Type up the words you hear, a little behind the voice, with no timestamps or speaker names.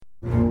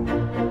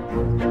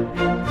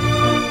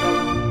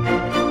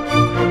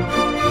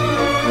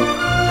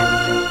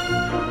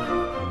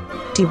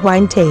the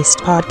Wine Taste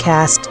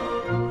Podcast.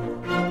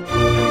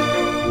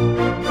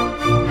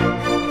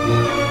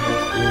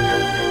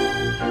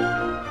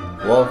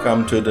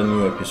 Welcome to the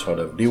new episode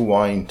of the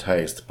Wine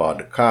Taste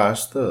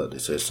Podcast.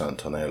 This is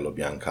Antonello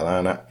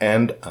Biancalana,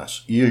 and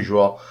as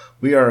usual,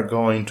 we are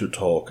going to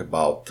talk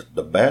about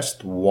the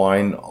best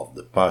wine of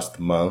the past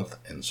month,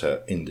 and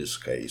so in this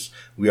case,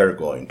 we are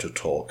going to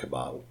talk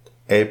about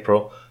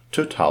April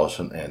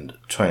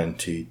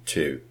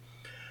 2022.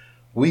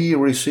 We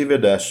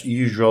received as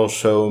usual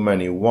so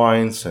many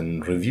wines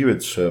and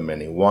reviewed so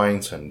many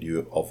wines, and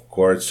you of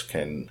course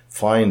can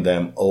find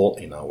them all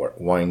in our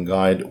wine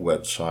guide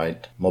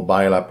website,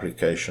 mobile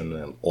application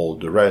and all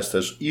the rest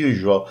as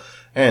usual.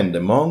 And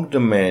among the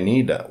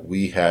many that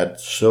we had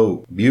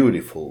so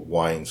beautiful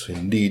wines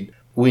indeed,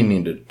 we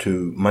needed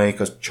to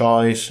make a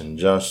choice and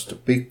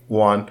just pick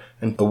one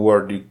and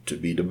award it to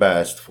be the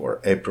best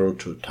for April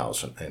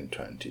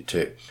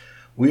 2022.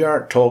 We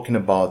are talking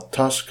about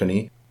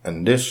Tuscany,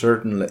 and this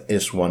certainly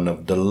is one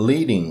of the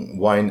leading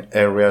wine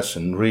areas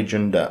and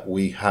region that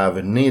we have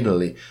in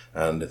Italy,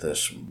 and it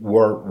is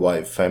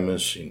worldwide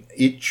famous in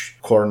each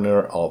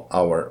corner of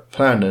our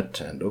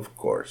planet. And of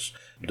course,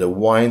 the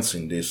wines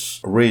in this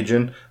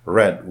region,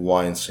 red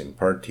wines in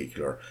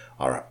particular,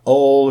 are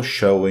all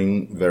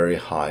showing very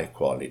high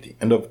quality.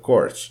 And of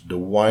course, the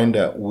wine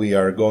that we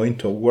are going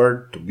to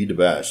award to be the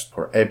best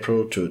for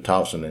April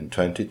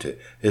 2022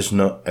 is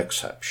no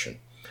exception.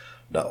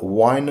 The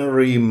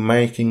winery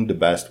making the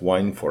best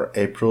wine for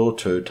April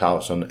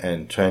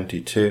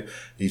 2022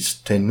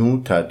 is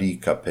Tenuta di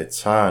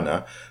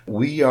Capezzana.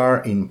 We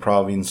are in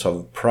province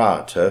of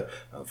Prato.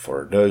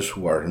 For those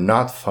who are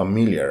not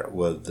familiar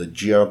with the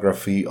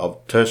geography of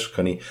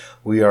Tuscany,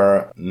 we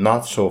are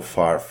not so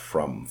far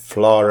from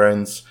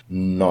Florence,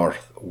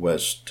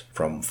 northwest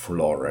from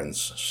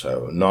Florence,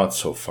 so not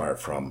so far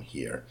from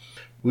here.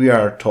 We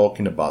are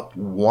talking about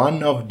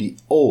one of the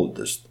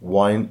oldest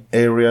wine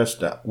areas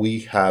that we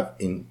have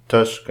in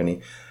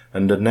Tuscany,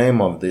 and the name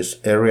of this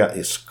area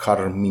is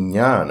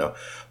Carmignano,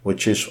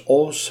 which is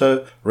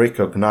also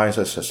recognized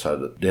as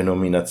a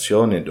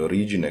denominazione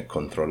d'origine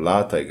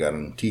controllata e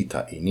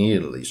garantita in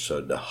Italy, so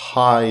the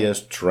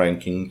highest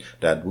ranking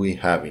that we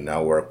have in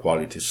our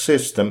quality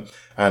system.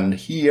 And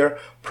here,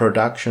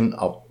 production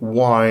of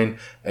wine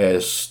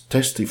is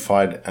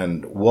testified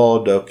and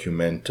well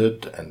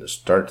documented and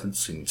started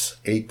since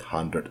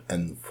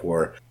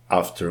 804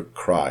 after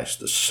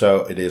Christ.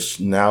 So it is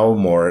now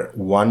more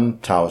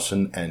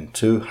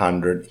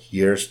 1,200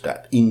 years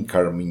that in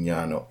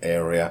Carmignano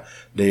area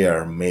they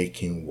are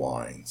making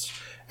wines.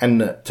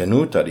 And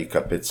Tenuta di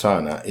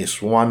Capezzana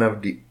is one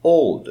of the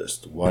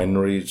oldest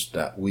wineries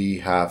that we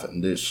have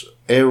in this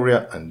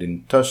area and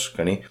in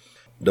Tuscany.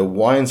 The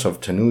wines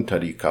of Tenuta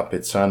di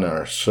Capezzana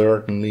are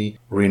certainly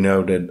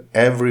renowned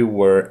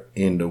everywhere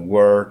in the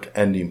world,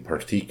 and in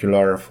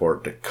particular for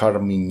the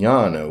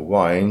Carmignano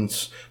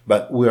wines,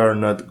 but we are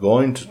not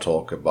going to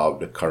talk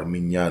about the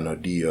Carmignano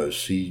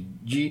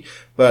DOCG,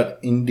 but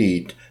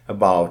indeed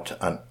about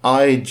an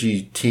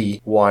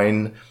IGT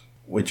wine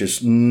which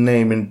is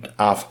named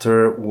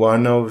after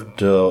one of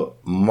the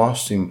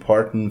most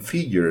important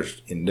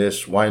figures in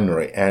this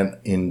winery and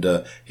in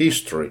the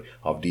history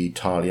of the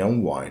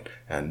Italian wine.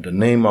 And the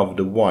name of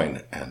the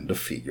wine and the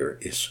figure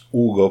is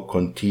Ugo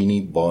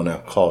Contini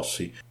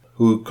Bonacossi,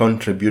 who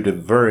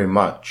contributed very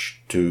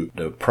much to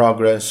the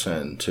progress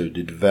and to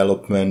the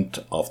development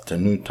of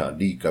Tenuta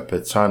di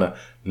Capezzana,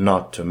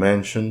 not to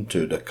mention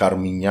to the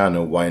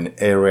Carmignano wine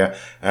area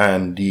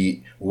and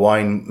the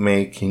wine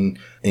making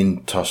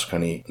in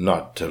Tuscany,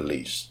 not the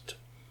least.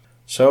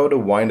 So the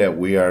wine that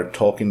we are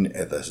talking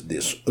is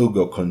this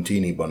Ugo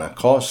Contini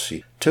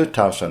Bonacossi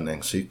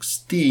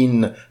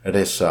 2016. It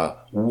is a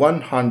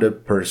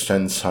 100%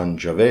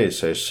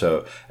 Sangiovese,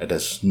 so it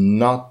is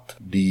not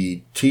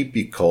the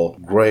typical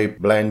grape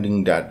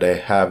blending that they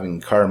have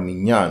in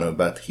Carmignano,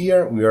 but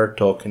here we are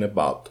talking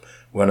about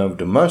one of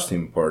the most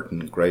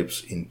important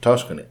grapes in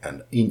Tuscany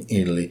and in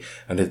Italy,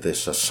 and it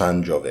is a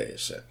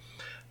Sangiovese.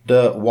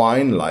 The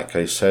wine, like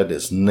I said,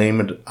 is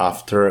named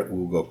after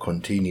Ugo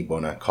Contini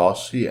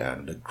Bonacossi,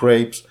 and the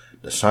grapes,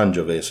 the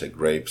Sangiovese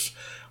grapes,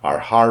 are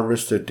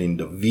harvested in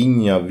the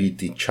Vigna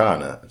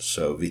Viticana,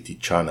 so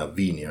Viticana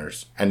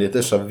vineyards, and it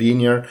is a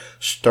vineyard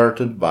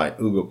started by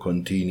Ugo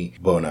Contini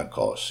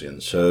Bonacossi,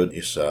 and so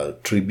it's a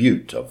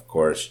tribute, of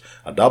course,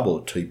 a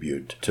double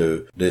tribute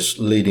to these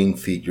leading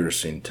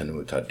figures in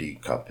Tenuta di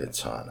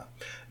Capezzana.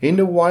 In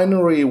the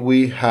winery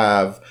we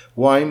have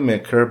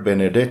winemaker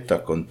Benedetta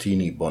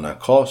Contini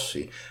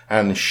Bonacossi,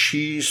 and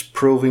she's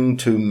proving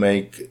to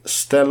make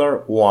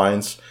stellar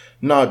wines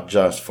not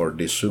just for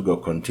the Ugo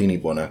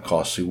Contini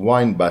Bonacossi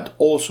wine, but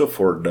also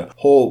for the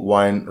whole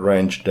wine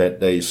range that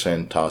they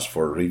sent us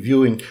for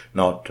reviewing,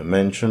 not to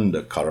mention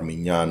the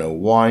Carmignano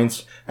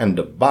wines and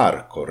the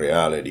Barco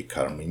Reale di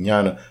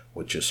Carmignano,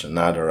 which is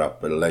another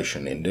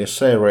appellation in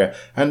this area,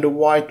 and the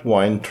white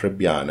wine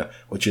Trebbiano,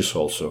 which is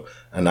also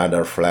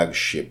another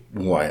flagship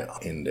wine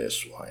in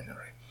this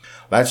winery.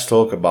 Let's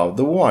talk about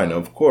the wine,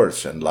 of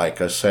course, and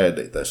like I said,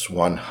 it is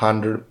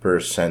 100%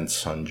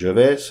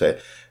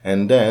 Sangiovese,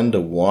 and then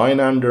the wine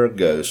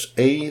undergoes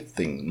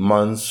 18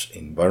 months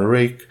in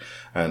barrique,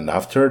 and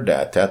after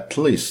that at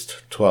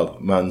least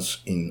 12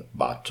 months in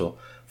bottle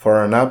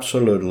for an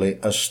absolutely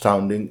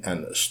astounding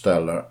and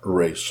stellar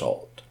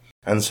result.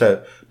 And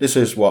so this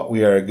is what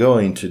we are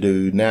going to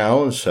do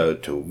now, so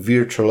to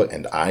virtually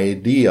and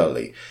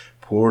ideally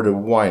pour the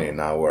wine in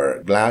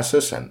our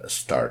glasses and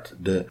start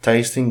the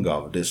tasting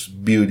of this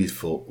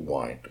beautiful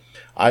wine.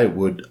 I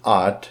would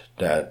add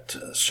that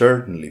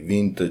certainly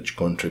vintage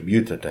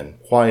contributed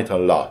and quite a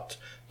lot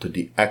to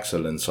the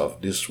excellence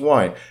of this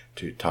wine.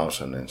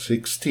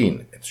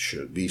 2016, it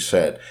should be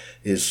said,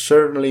 is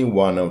certainly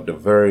one of the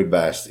very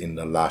best in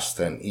the last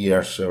 10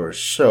 years or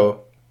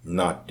so,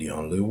 not the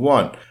only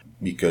one,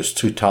 because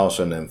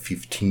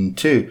 2015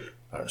 too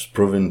has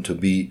proven to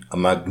be a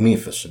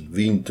magnificent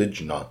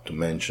vintage, not to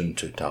mention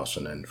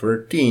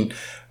 2013,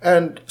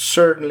 and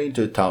certainly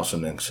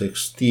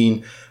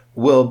 2016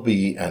 will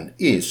be and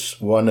is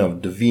one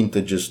of the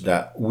vintages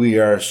that we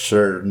are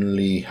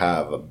certainly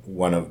have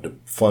one of the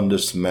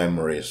fondest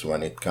memories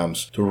when it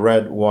comes to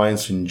red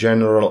wines in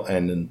general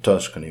and in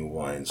Tuscany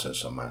wines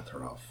as a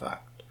matter of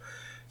fact.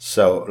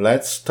 So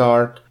let's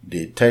start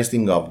the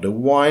tasting of the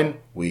wine.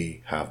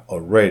 We have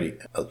already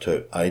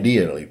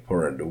ideally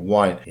poured the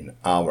wine in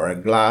our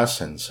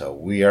glass, and so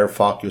we are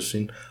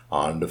focusing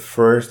on the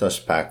first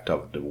aspect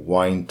of the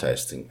wine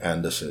tasting,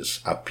 and this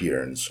is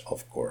appearance,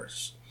 of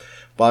course.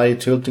 By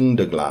tilting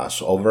the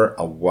glass over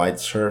a white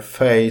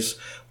surface,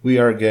 we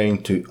are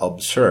going to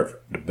observe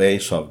the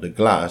base of the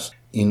glass,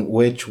 in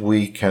which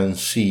we can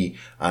see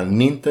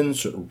an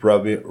intense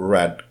ruby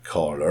red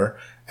color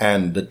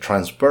and the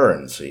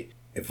transparency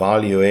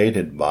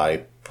evaluated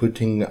by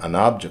putting an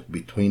object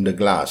between the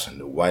glass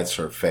and the white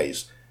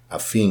surface. A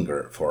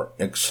finger, for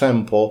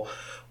example,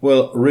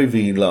 will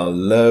reveal a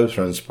low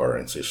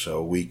transparency,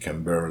 so we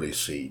can barely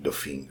see the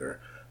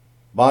finger.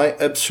 By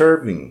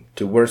observing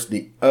towards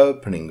the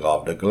opening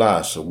of the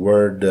glass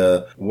where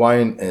the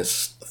wine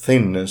is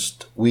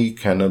thinnest, we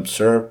can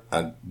observe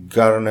a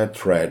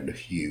garnet red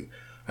hue.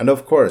 And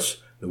of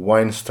course, the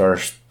wine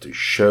starts to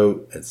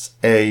show its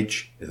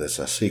age. It is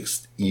a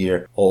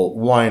 6-year-old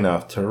wine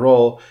after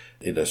all.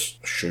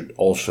 Should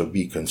also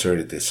be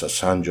considered as a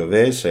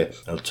Sangiovese,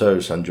 although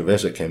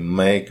Sangiovese can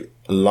make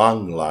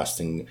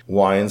long-lasting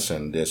wines,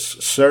 and this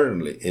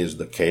certainly is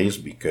the case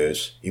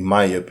because, in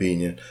my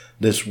opinion,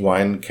 this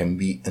wine can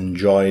be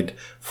enjoyed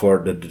for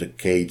the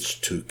decades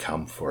to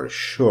come for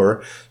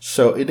sure.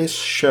 So it is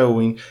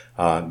showing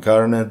a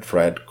garnet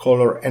red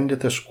color, and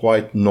it is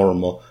quite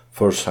normal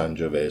for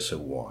Sangiovese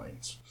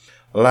wines.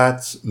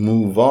 Let's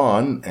move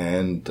on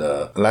and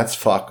let's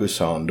focus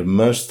on the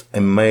most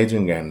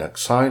amazing and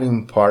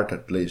exciting part,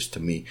 at least to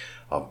me,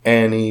 of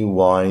any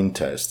wine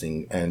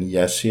tasting. And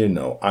yes, you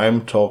know,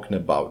 I'm talking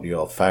about the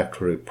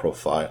olfactory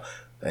profile,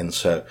 and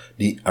so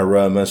the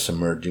aromas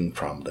emerging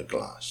from the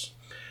glass.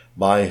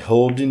 By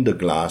holding the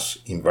glass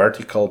in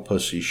vertical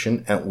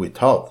position and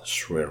without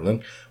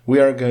swirling, we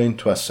are going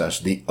to assess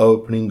the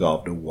opening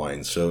of the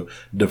wine. So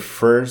the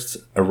first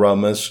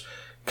aromas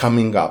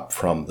coming up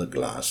from the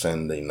glass,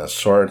 and in a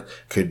sort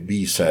could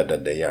be said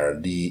that they are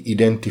the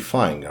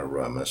identifying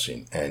aromas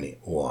in any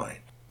wine.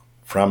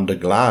 From the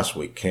glass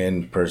we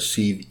can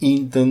perceive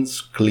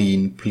intense,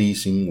 clean,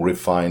 pleasing,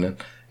 refined,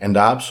 and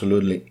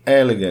absolutely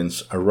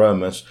elegant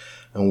aromas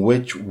in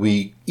which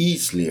we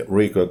easily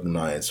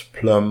recognize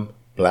plum,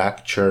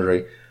 black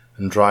cherry,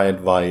 and dried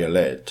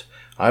violet.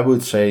 I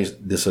would say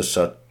this is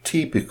a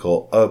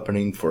typical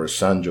opening for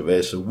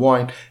Sangiovese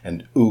wine,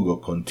 and Ugo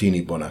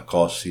Contini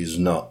Bonacossi is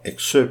no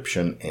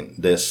exception in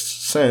this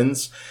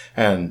sense.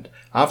 And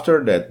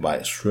after that,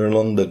 by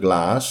swirling the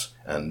glass,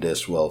 and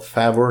this will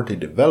favor the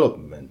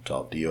development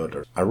of the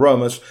other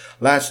aromas,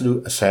 let's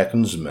do a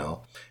second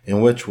smell,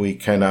 in which we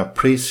can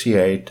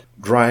appreciate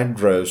dried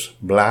rose,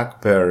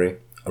 blackberry,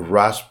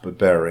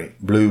 raspberry,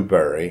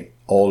 blueberry,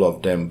 all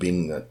of them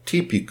being a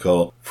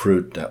typical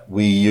fruit that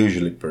we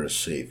usually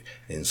perceive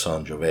in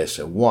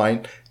Sangiovese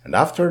wine. And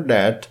after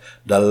that,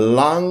 the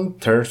long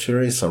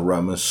tertiary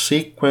aroma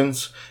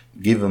sequence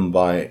given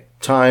by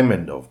time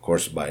and of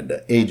course by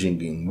the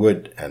aging in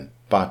wood and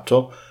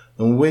bottle,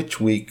 in which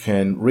we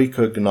can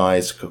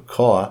recognize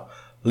cocoa,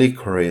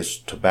 licorice,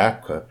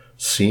 tobacco,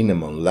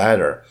 cinnamon,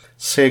 leather,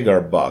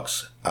 cigar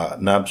box,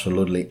 an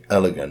absolutely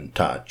elegant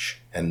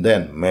touch, and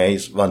then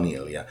maize,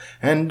 vanilla,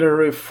 and the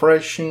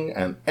refreshing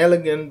and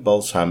elegant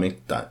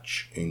balsamic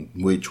touch, in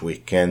which we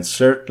can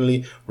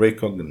certainly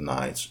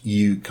recognize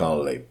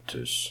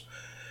eucalyptus.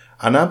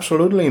 An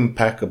absolutely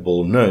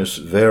impeccable nose,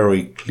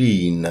 very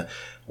clean,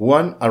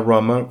 one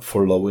aroma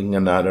following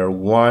another,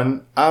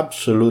 one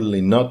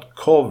absolutely not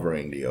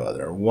covering the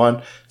other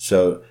one.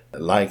 So I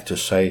like to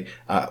say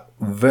a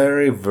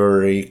very,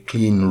 very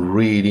clean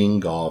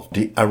reading of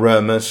the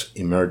aromas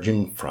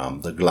emerging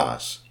from the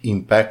glass.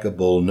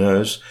 Impeccable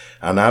nose,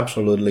 an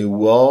absolutely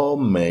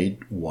well-made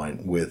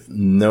wine with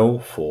no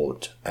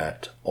fault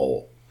at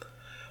all.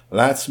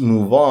 Let's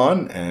move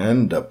on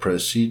and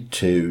proceed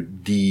to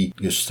the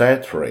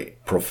gustatory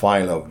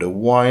profile of the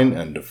wine,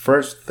 and the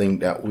first thing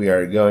that we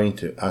are going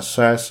to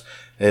assess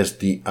is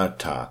the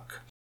attack.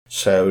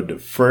 So the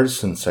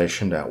first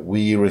sensation that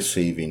we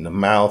receive in the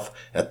mouth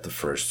at the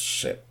first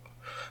sip.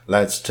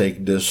 Let's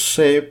take this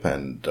sip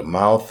and the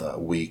mouth.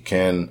 We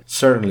can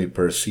certainly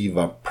perceive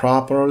a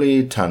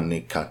properly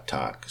tannic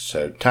attack.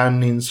 So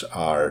tannins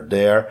are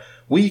there.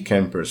 We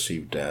can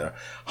perceive there.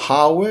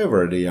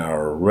 However, they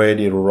are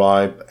already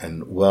ripe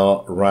and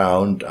well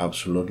round,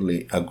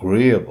 absolutely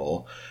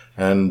agreeable,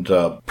 and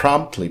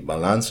promptly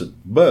balanced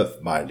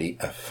both by the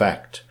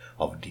effect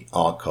of the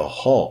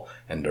alcohol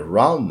and the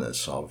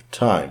roundness of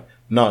time,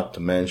 not to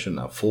mention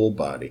a full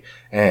body,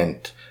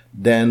 and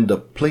then the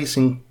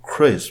pleasing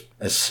crisp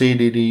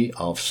acidity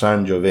of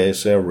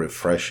Sangiovese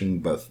refreshing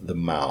both the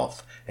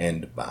mouth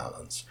and the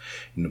balance.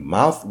 In the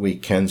mouth we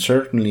can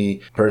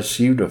certainly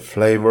perceive the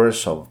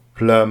flavors of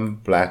plum,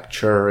 black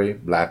cherry,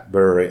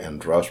 blackberry,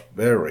 and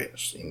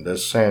raspberries. In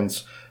this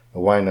sense, the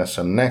wine has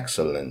an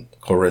excellent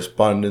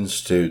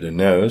correspondence to the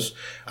nose,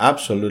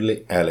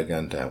 absolutely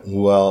elegant and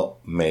well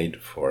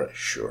made for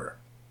sure.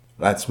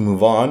 Let's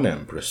move on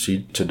and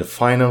proceed to the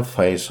final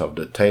phase of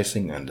the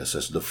tasting, and this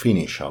is the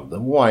finish of the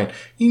wine,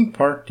 in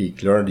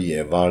particular the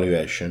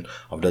evaluation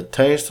of the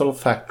taste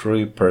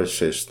olfactory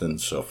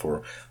persistence, so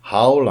for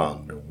how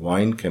long the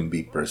wine can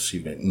be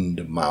perceived in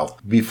the mouth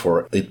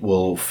before it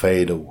will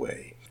fade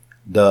away.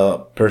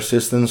 The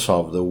persistence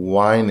of the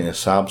wine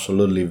is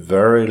absolutely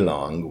very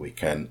long. We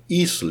can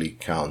easily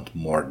count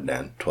more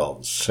than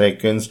 12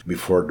 seconds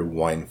before the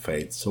wine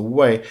fades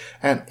away,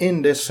 and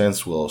in this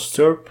sense we'll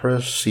still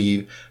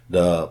perceive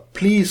the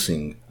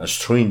pleasing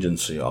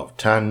astringency of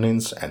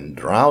tannins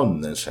and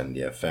roundness and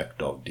the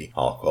effect of the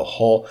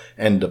alcohol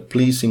and the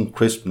pleasing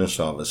crispness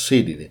of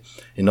acidity.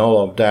 In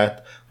all of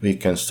that, we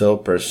can still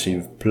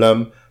perceive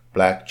plum,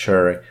 black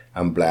cherry,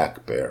 and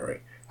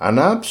blackberry. An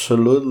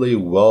absolutely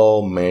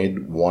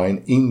well-made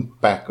wine,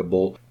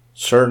 impeccable,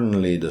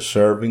 certainly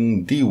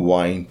deserving the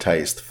Wine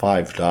Taste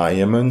 5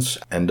 Diamonds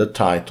and the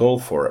title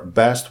for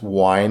Best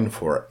Wine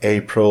for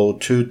April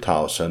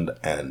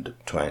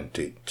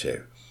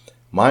 2022.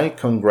 My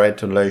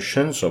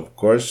congratulations, of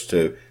course,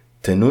 to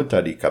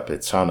Tenuta di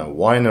Capezzana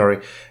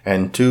Winery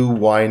and to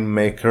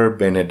winemaker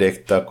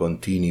Benedetta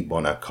Contini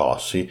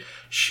Bonacossi.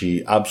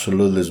 She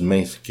absolutely is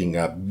making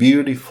a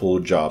beautiful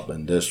job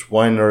in this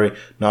winery,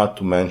 not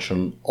to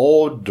mention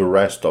all the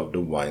rest of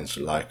the wines,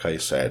 like I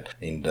said,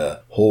 in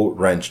the whole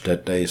range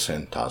that they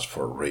sent us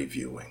for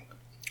reviewing.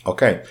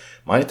 Okay,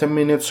 my 10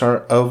 minutes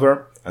are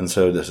over, and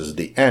so this is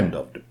the end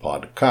of the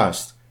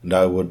podcast. And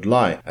I would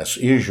like, as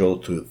usual,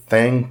 to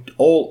thank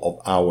all of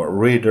our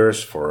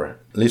readers for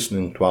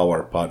listening to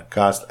our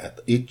podcast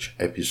at each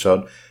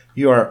episode.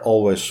 You are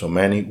always so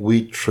many.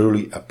 We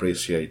truly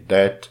appreciate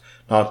that.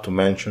 Not to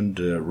mention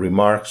the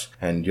remarks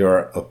and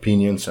your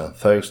opinions and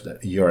thoughts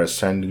that you are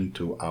sending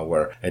to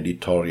our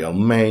editorial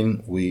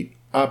mail. We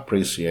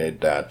appreciate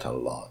that a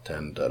lot.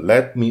 And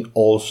let me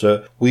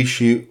also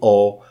wish you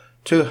all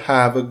to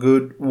have a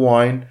good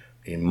wine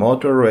in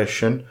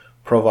moderation,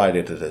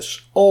 provided it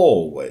is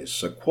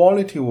always a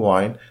quality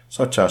wine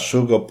such as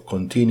Sugo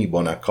Contini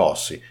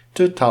Bonacossi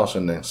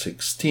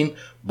 2016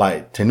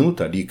 by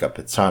Tenuta di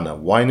Capezzana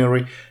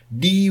Winery,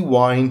 the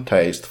Wine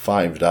Taste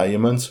 5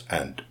 Diamonds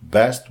and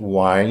Best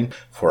Wine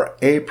for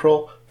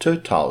April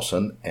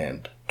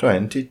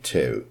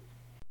 2022.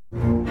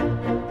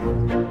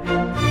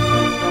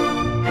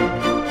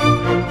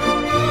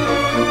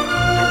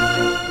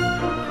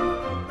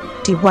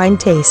 The Wine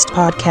Taste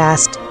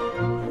Podcast.